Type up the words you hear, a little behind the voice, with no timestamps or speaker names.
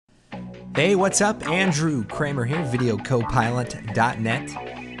Hey, what's up? Andrew Kramer here, videocopilot.net,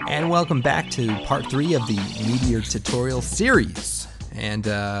 and welcome back to part 3 of the Meteor tutorial series. And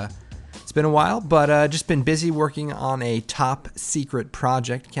it's been a while, but just been busy working on a top secret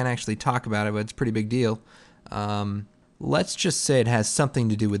project. Can't actually talk about it, but it's a pretty big deal. Let's just say it has something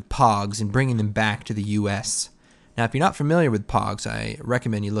to do with POGs and bringing them back to the US. Now, if you're not familiar with POGs, I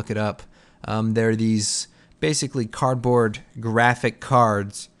recommend you look it up. They're these basically cardboard graphic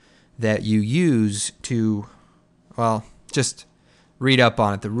cards that you use to, well, just read up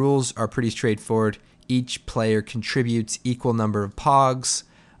on it. The rules are pretty straightforward. Each player contributes equal number of POGs.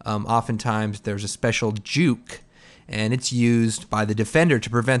 Oftentimes there's a special juke, and it's used by the defender to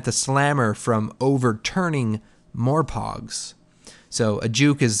prevent the slammer from overturning more POGs. So a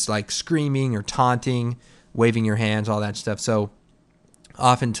juke is like screaming or taunting, waving your hands, all that stuff. So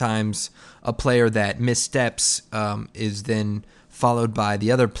oftentimes a player that missteps is then followed by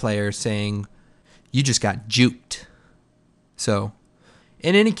the other player saying, "You just got juked." So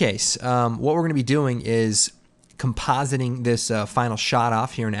in any case, what we're going to be doing is compositing this final shot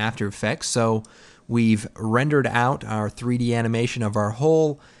off here in After Effects. So we've rendered out our 3D animation of our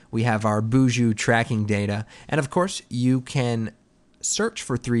hole. We have our Buju tracking data. And of course, you can search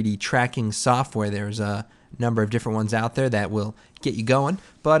for 3D tracking software. There's a number of different ones out there that will get you going.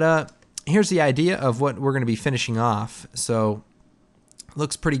 But here's the idea of what we're going to be finishing off. So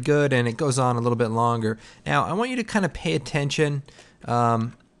looks pretty good, and it goes on a little bit longer. Now, I want you to kind of pay attention.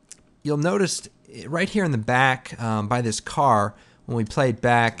 You'll notice right here in the back by this car, when we played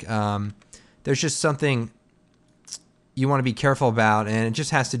back, there's just something you want to be careful about, and it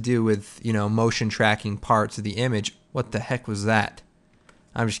just has to do with, motion tracking parts of the image. What the heck was that?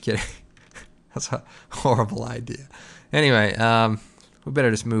 I'm just kidding. That's a horrible idea. Anyway, we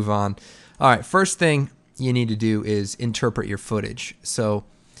better just move on. All right, first thing you need to do is interpret your footage. So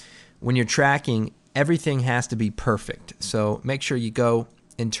when you're tracking, everything has to be perfect. So make sure you go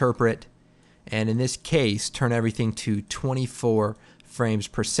interpret, and in this case, turn everything to 24 frames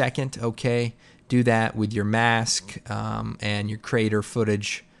per second. Okay, do that with your mask and your creator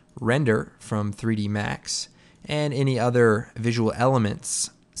footage render from 3D Max and any other visual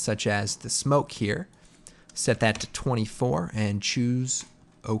elements such as the smoke here. Set that to 24 and choose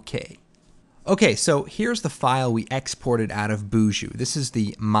OK. Okay, so here's the file we exported out of Buju. This is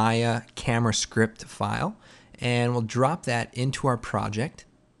the Maya camera script file, and we'll drop that into our project.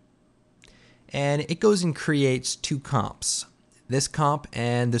 And it goes and creates two comps, this comp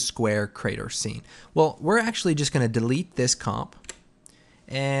and the square crater scene. Well, we're actually just going to delete this comp,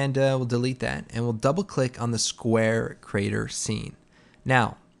 and we'll delete that, and we'll double click on the square crater scene.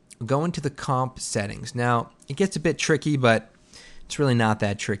 Now, go into the comp settings. Now, it gets a bit tricky, but it's really not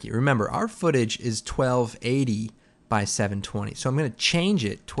that tricky. Remember, our footage is 1280 by 720. So I'm going to change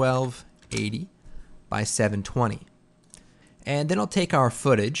it 1280 by 720. And then I'll take our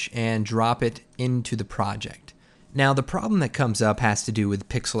footage and drop it into the project. Now, the problem that comes up has to do with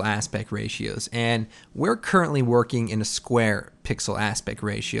pixel aspect ratios, and we're currently working in a square pixel aspect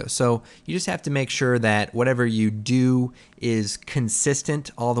ratio. So you just have to make sure that whatever you do is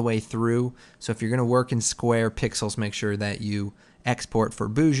consistent all the way through. So if you're going to work in square pixels, make sure that you export for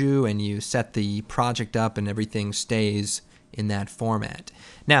Buju and you set the project up and everything stays in that format.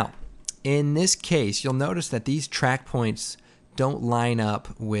 Now, in this case, you'll notice that these track points don't line up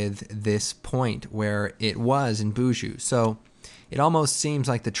with this point where it was in Buju. So it almost seems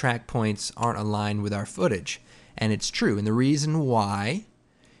like the track points aren't aligned with our footage. And it's true. And the reason why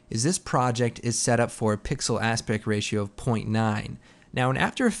is this project is set up for a pixel aspect ratio of 0.9. Now in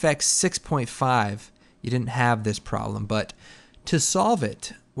After Effects 6.5, you didn't have this problem, but to solve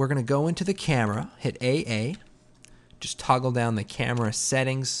it, we're going to go into the camera, hit AA, just toggle down the camera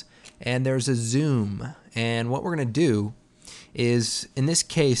settings, and there's a zoom. And what we're going to do is, in this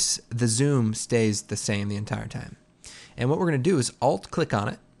case, the zoom stays the same the entire time. And what we're going to do is alt-click on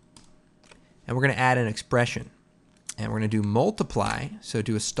it, and we're going to add an expression. And we're going to do multiply, so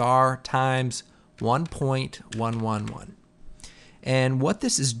do a star times 1.111. And what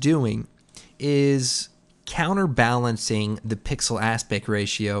this is doing is counterbalancing the pixel aspect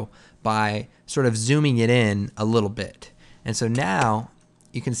ratio by sort of zooming it in a little bit. And so now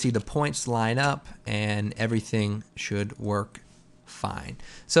you can see the points line up and everything should work fine.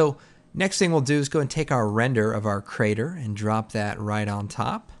 So next thing we'll do is go and take our render of our crater and drop that right on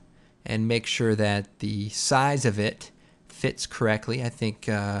top and make sure that the size of it fits correctly. I think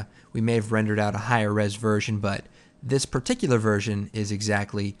we may have rendered out a higher res version, but this particular version is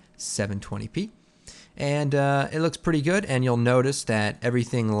exactly 720p. And it looks pretty good, and you'll notice that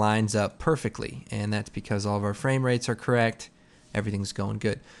everything lines up perfectly, and that's because all of our frame rates are correct. everything's going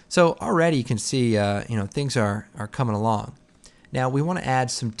good. So already you can see, things are coming along. Now we want to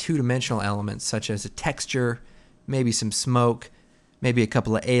add some two-dimensional elements such as a texture, maybe some smoke, maybe a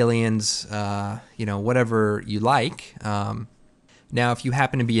couple of aliens, whatever you like. Now, if you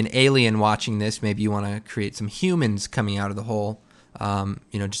happen to be an alien watching this, maybe you want to create some humans coming out of the hole,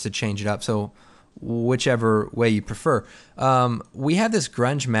 just to change it up. So whichever way you prefer. We have this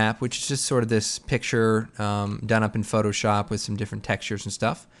grunge map, which is just sort of this picture done up in Photoshop with some different textures and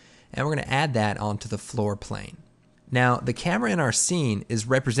stuff. And we're going to add that onto the floor plane. Now, the camera in our scene is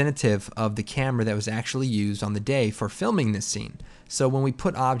representative of the camera that was actually used on the day for filming this scene. So when we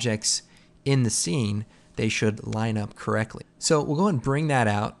put objects in the scene, they should line up correctly. So we'll go and bring that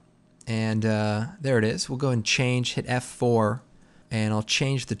out, and there it is. We'll go and hit F4, and I'll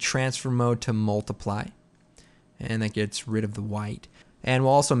change the transfer mode to multiply, and that gets rid of the white. And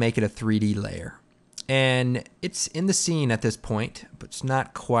we'll also make it a 3D layer. And it's in the scene at this point, but it's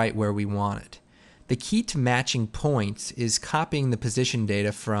not quite where we want it. The key to matching points is copying the position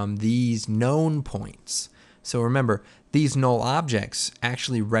data from these known points. So remember, these null objects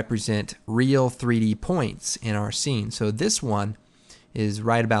actually represent real 3D points in our scene. So this one is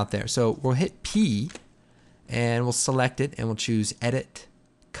right about there. So we'll hit P, and we'll select it, and we'll choose Edit,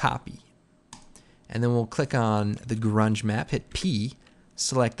 Copy. And then we'll click on the grunge map, hit P,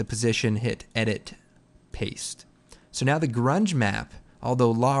 select the position, hit Edit, Paste. So now the grunge map,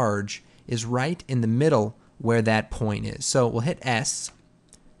 although large, is right in the middle where that point is. So we'll hit S,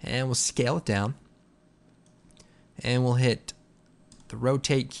 and we'll scale it down. And we'll hit the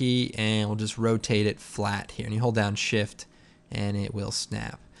rotate key, and we'll just rotate it flat here. And you hold down Shift, and it will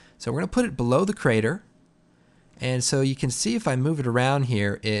snap. So we're going to put it below the crater. And so you can see if I move it around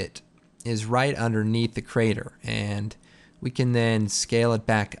here, it is right underneath the crater. And we can then scale it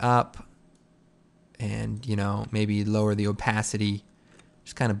back up and, maybe lower the opacity.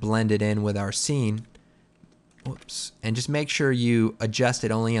 Just kind of blend it in with our scene. Whoops. And just make sure you adjust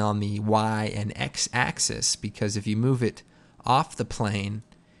it only on the Y and X axis, because if you move it off the plane,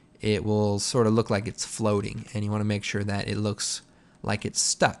 it will sort of look like it's floating, and you want to make sure that it looks like it's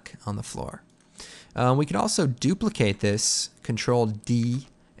stuck on the floor. We can also duplicate this, Control D,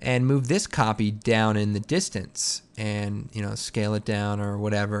 and move this copy down in the distance, and scale it down or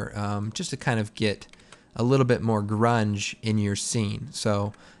whatever, just to kind of get a little bit more grunge in your scene.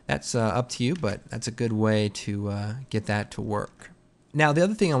 So that's up to you, but that's a good way to get that to work. Now, the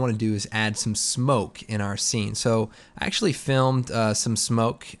other thing I want to do is add some smoke in our scene. So I actually filmed some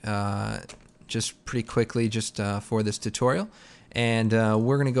smoke just pretty quickly just for this tutorial. And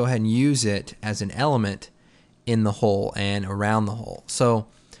we're going to go ahead and use it as an element in the hole and around the hole. So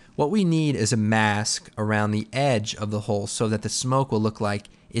what we need is a mask around the edge of the hole so that the smoke will look like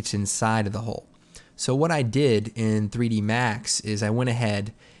it's inside of the hole. So what I did in 3D Max is I went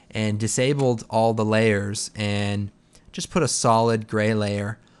ahead and disabled all the layers and just put a solid gray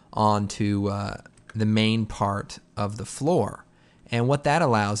layer onto the main part of the floor. And what that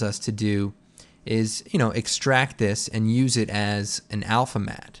allows us to do is, extract this and use it as an alpha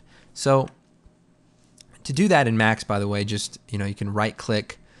matte. So to do that in Max, by the way, just, you can right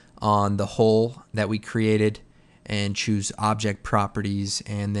click on the hole that we created and choose Object Properties,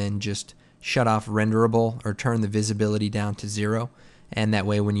 and then just shut off renderable or turn the visibility down to 0. And that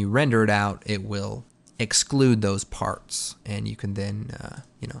way when you render it out, it will exclude those parts, and you can then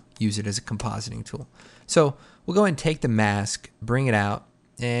use it as a compositing tool. So we'll go ahead and take the mask, bring it out,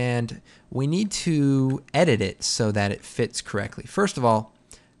 and we need to edit it so that it fits correctly. First of all,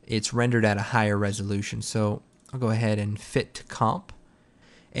 it's rendered at a higher resolution, so I'll go ahead and fit to comp.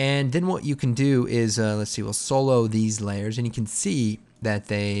 And then what you can do is, we'll solo these layers, and you can see that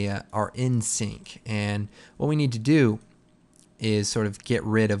they are in sync. And what we need to do is sort of get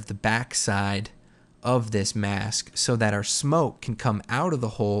rid of the backside of this mask so that our smoke can come out of the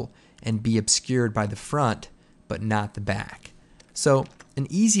hole and be obscured by the front, but not the back. So an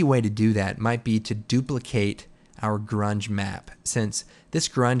easy way to do that might be to duplicate our grunge map, since this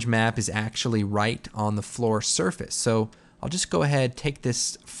grunge map is actually right on the floor surface. So I'll just go ahead, take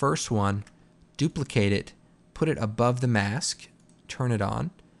this first one, duplicate it, put it above the mask, turn it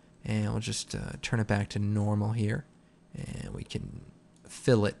on, and we'll just turn it back to normal here, and we can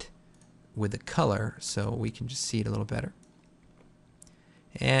fill it with a color so we can just see it a little better.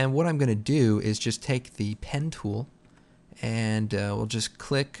 And what I'm going to do is just take the pen tool, and we'll just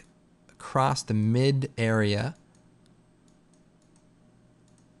click across the mid area,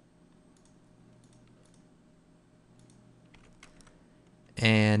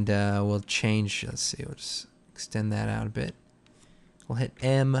 and we'll change, we'll just extend that out a bit. We'll hit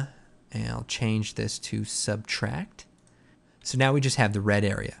M, and I'll change this to subtract. So now we just have the red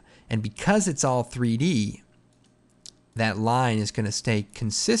area. And because it's all 3D, that line is going to stay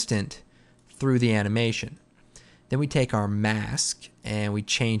consistent through the animation. Then we take our mask and we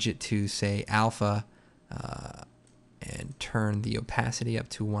change it to, say, alpha, and turn the opacity up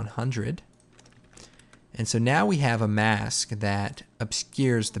to 100. And so now we have a mask that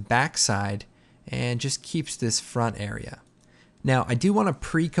obscures the backside and just keeps this front area. Now, I do want to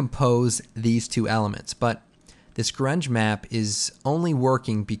pre-compose these two elements, but this grunge map is only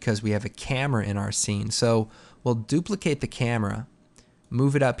working because we have a camera in our scene. So we'll duplicate the camera,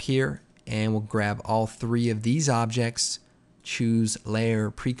 move it up here, and we'll grab all three of these objects, choose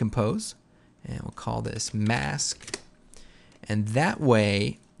Layer Pre-compose, and we'll call this Mask. And that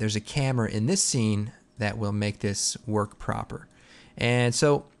way, there's a camera in this scene that will make this work proper. And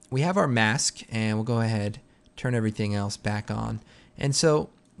so we have our mask, and we'll go ahead, turn everything else back on. And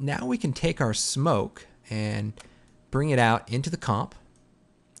so now we can take our smoke and bring it out into the comp.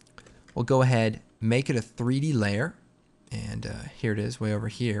 We'll go ahead, make it a 3D layer, and here it is, way over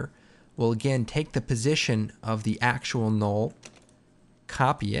here. We'll again take the position of the actual null,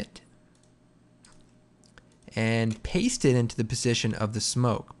 copy it, and paste it into the position of the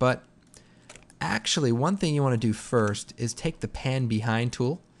smoke. But actually, one thing you want to do first is take the pan behind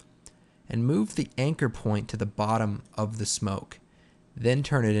tool and move the anchor point to the bottom of the smoke. Then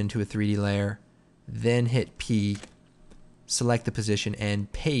turn it into a 3D layer, then hit P, select the position,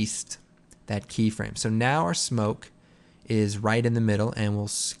 and paste that keyframe. So now our smoke is right in the middle, and we'll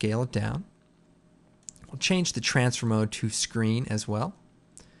scale it down. We'll change the transfer mode to screen as well,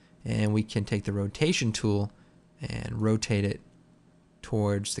 and we can take the rotation tool and rotate it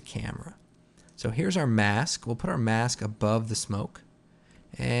towards the camera. So here's our mask. We'll put our mask above the smoke,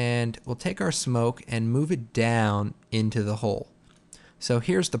 and we'll take our smoke and move it down into the hole. So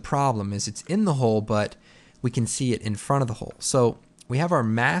here's the problem, is it's in the hole, but we can see it in front of the hole. So we have our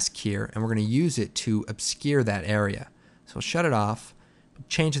mask here, and we're going to use it to obscure that area. So we'll shut it off,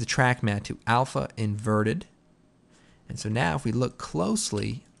 change the track matte to alpha inverted. And so now if we look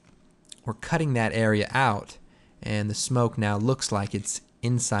closely, we're cutting that area out, and the smoke now looks like it's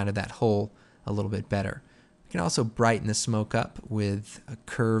inside of that hole a little bit better. We can also brighten the smoke up with a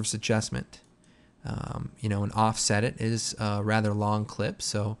curves adjustment. And offset it. It is a rather long clip,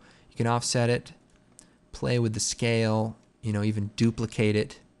 so you can offset it, play with the scale, even duplicate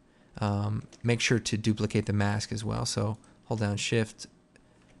it. Make sure to duplicate the mask as well. So hold down Shift,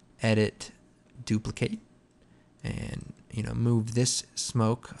 Edit, Duplicate, and move this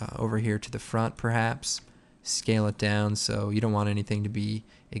smoke over here to the front perhaps. Scale it down so you don't want anything to be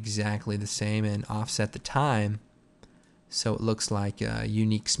exactly the same, and offset the time so it looks like a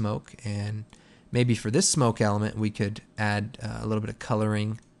unique smoke. And maybe for this smoke element we could add a little bit of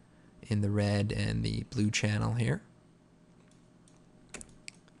coloring in the red and the blue channel here.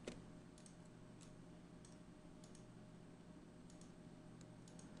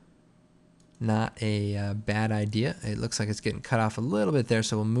 Not a bad idea. It looks like it's getting cut off a little bit there,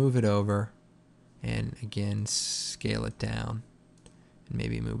 so we'll move it over and again scale it down, and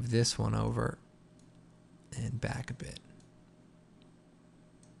maybe move this one over and back a bit.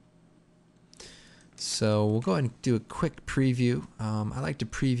 So we'll go ahead and do a quick preview. I like to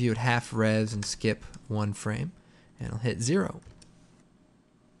preview at half res and skip one frame, and I'll hit 0.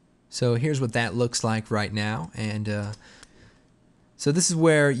 So here's what that looks like right now, and so this is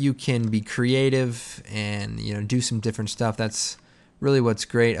where you can be creative and do some different stuff. That's really what's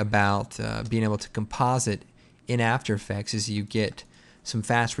great about being able to composite in After Effects, is you get some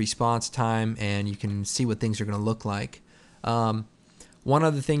fast response time and you can see what things are going to look like. One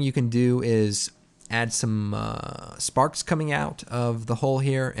other thing you can do is add some sparks coming out of the hole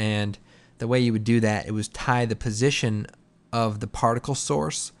here, and the way you would do that, it was tie the position of the particle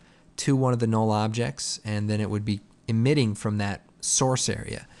source to one of the null objects, and then it would be emitting from that source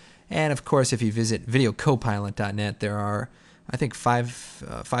area. And of course, if you visit videocopilot.net, there are, I think,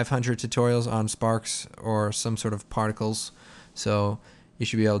 500 tutorials on sparks or some sort of particles, so you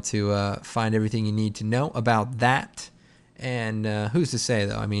should be able to find everything you need to know about that. And who's to say,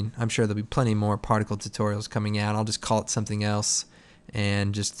 though? I mean, I'm sure there'll be plenty more particle tutorials coming out. I'll just call it something else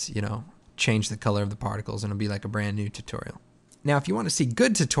and just, change the color of the particles, and it'll be like a brand new tutorial. Now, if you want to see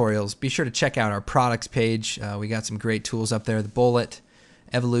good tutorials, be sure to check out our products page. We got some great tools up there. The Bullet,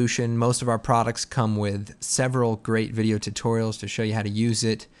 Evolution. Most of our products come with several great video tutorials to show you how to use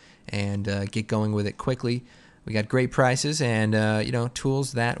it and get going with it quickly. We got great prices and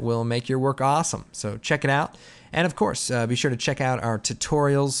tools that will make your work awesome. So check it out. And of course, be sure to check out our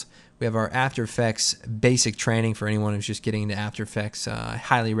tutorials. We have our After Effects basic training for anyone who's just getting into After Effects. I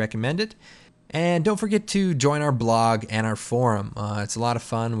highly recommend it. And don't forget to join our blog and our forum. It's a lot of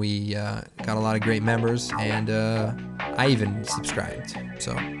fun. We got a lot of great members, and I even subscribed.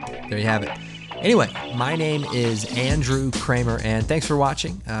 So there you have it. Anyway, my name is Andrew Kramer, and thanks for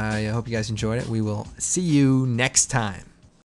watching. I hope you guys enjoyed it. We will see you next time.